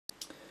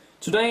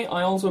Today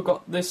I also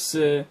got this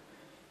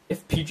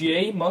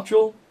FPGA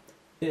module.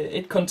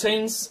 It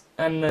contains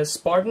an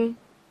Spartan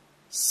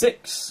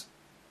 6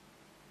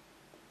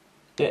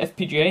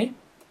 FPGA,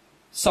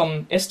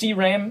 some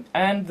SD-RAM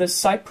and the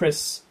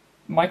Cypress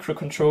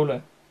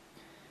microcontroller.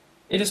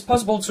 It is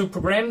possible to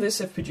program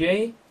this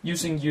FPGA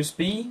using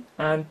USB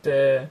and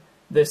the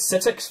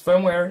ZTEX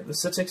firmware. The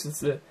ZTEX is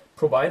the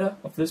provider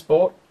of this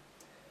board.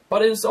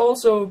 But it is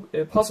also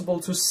possible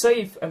to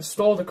save and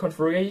store the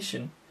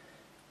configuration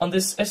on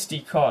this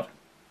SD card.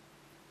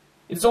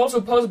 It's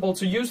also possible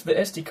to use the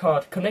SD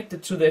card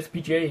connected to the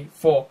FPGA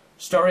for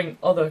storing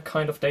other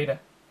kind of data.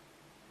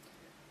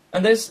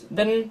 And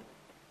then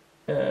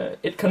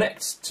it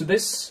connects to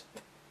this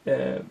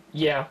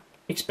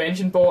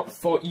expansion board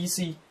for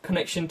easy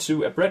connection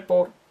to a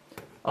breadboard.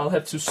 I'll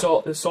have to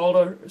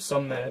solder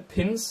some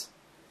pins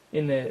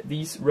in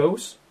these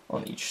rows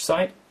on each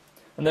side,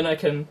 and then I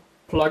can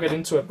plug it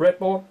into a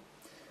breadboard.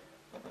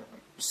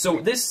 So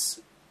this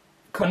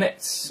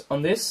connects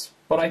on this,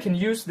 but I can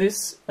use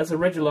this as a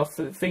regular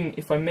thing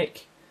if I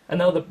make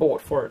another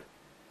board for it,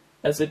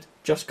 as it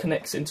just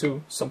connects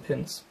into some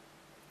pins.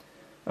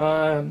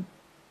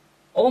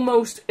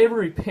 Almost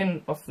every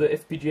pin of the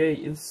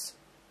FPGA is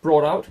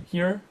brought out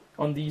here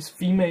on these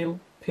female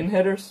pin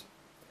headers,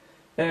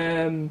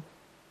 and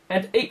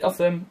 8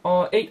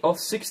 of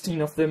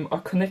 16 of them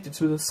are connected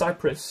to the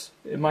Cypress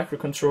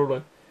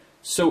microcontroller.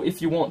 So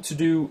if you want to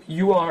do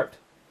UART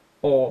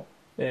or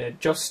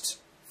just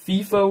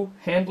FIFO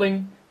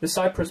handling, the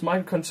Cypress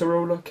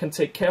microcontroller can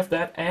take care of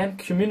that and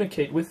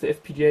communicate with the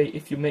FPGA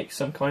if you make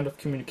some kind of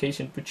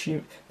communication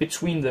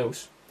between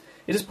those.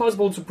 It is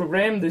possible to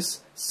program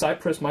this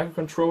Cypress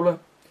microcontroller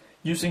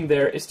using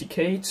their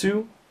SDK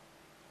too,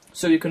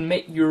 so you can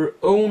make your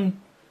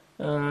own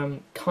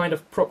kind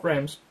of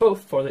programs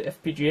both for the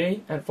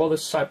FPGA and for the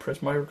Cypress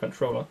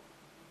microcontroller.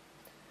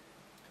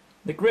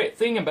 The great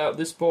thing about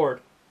this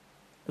board,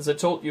 as I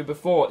told you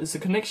before, is the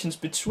connections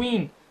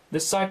between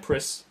the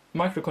Cypress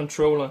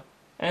microcontroller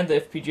and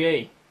the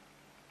FPGA.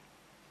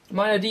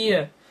 My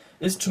idea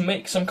is to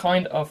make some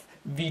kind of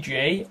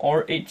VGA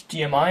or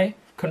HDMI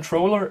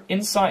controller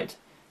inside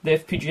the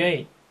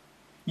FPGA,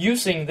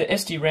 using the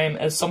SD-RAM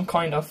as some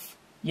kind of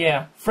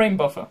frame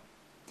buffer.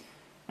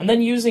 And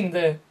then using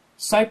the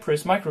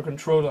Cypress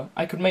microcontroller,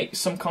 I could make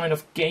some kind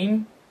of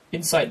game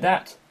inside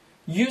that,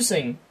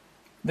 using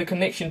the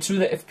connection to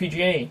the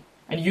FPGA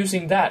and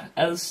using that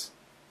as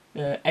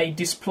a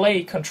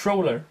display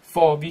controller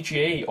for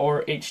VGA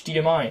or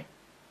HDMI.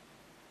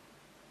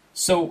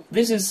 So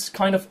this is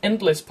kind of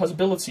endless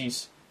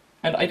possibilities,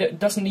 and it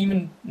doesn't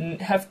even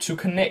have to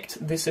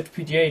connect this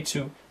FPGA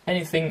to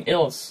anything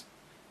else,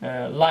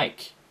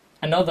 like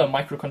another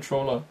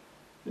microcontroller,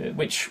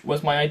 which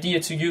was my idea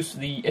to use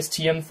the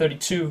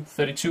STM32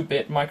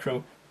 32-bit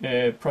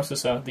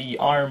microprocessor, the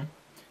ARM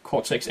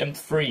Cortex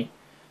M3.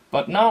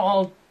 But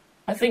now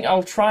I think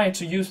I'll try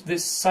to use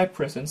this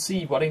Cypress and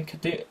see what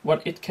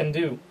it can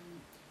do.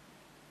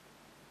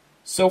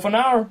 So for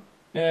now,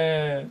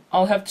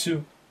 I'll have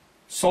to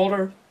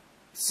solder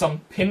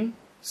some pins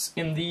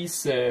in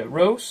these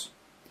rows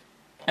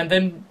and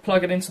then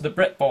plug it into the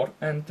breadboard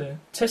and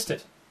test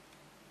it.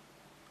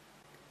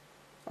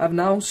 I've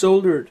now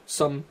soldered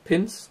some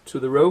pins to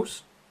the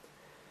rows.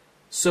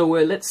 So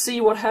let's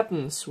see what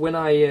happens when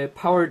I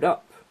power it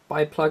up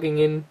by plugging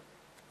in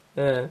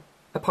a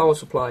power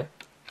supply.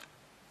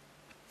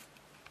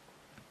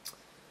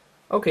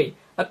 Okay,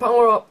 at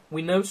power up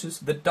we notice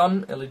the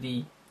done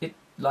LED. It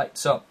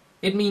lights up.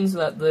 It means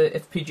that the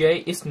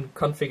FPGA isn't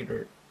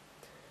configured.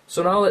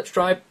 So now let's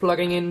try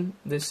plugging in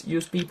this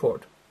USB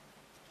port.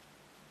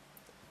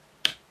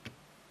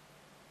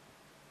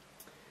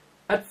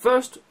 At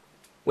first,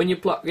 when you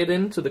plug it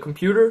into the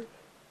computer,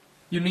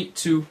 you need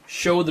to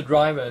show the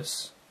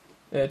drivers,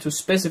 to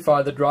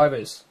specify the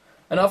drivers.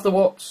 And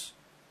afterwards,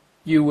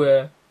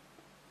 you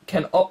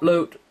can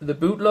upload the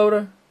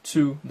bootloader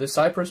to the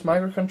Cypress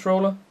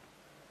microcontroller.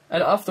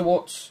 And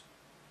afterwards,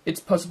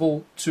 it's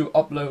possible to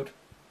upload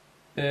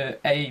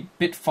a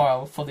bit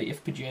file for the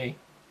FPGA.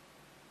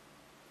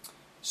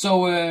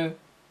 So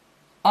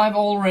I've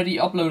already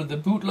uploaded the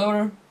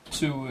bootloader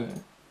to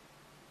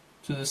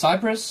the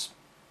Cypress.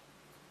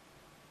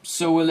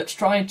 So let's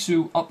try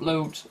to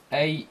upload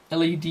a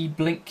LED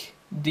blink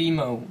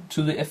demo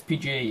to the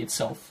FPGA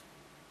itself.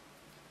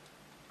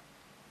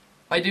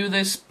 I do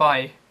this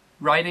by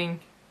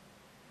calling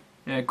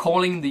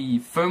the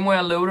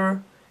firmware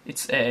loader.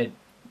 It's a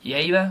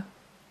Java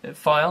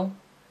file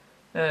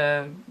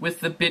with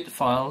the bit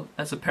file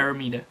as a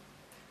parameter.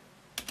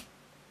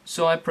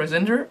 So I press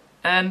enter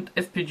and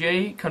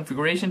FPGA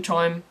configuration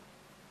time,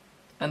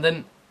 and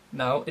then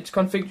now it's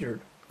configured.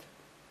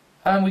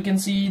 And we can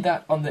see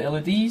that on the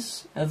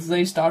LEDs as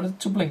they started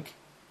to blink.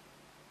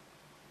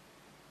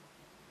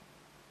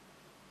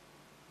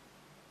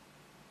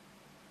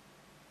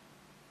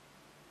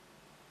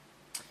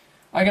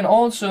 I can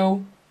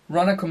also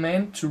run a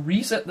command to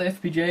reset the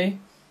FPGA.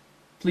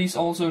 Please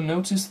also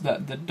notice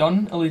that the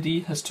done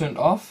LED has turned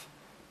off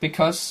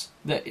because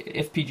the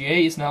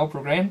FPGA is now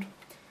programmed.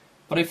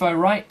 But if I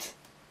write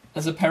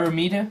as a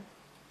parameter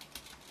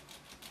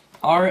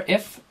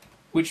RF,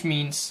 which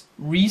means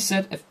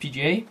reset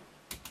FPGA,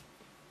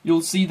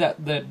 you'll see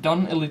that the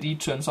done LED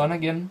turns on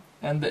again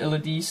and the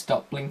LED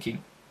stops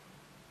blinking.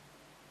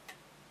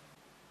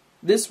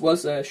 This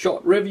was a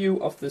short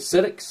review of the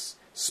ZTEX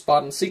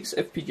Spartan 6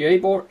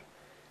 FPGA board,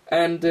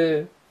 and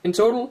in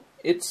total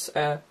it's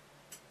a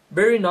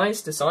very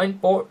nice designed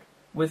board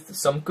with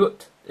some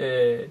good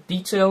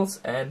details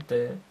and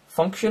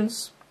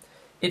functions.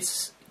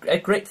 It's a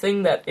great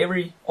thing that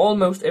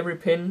almost every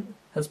pin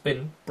has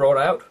been brought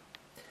out.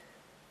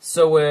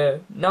 So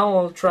now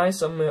I'll try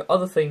some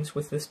other things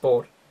with this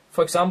board.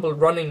 For example,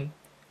 running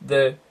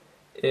the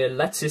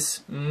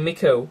Lattice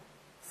Mico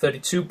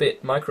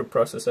 32-bit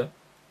microprocessor.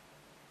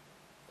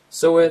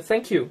 So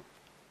thank you.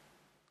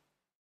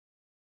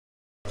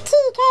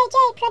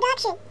 TKJ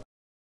Production.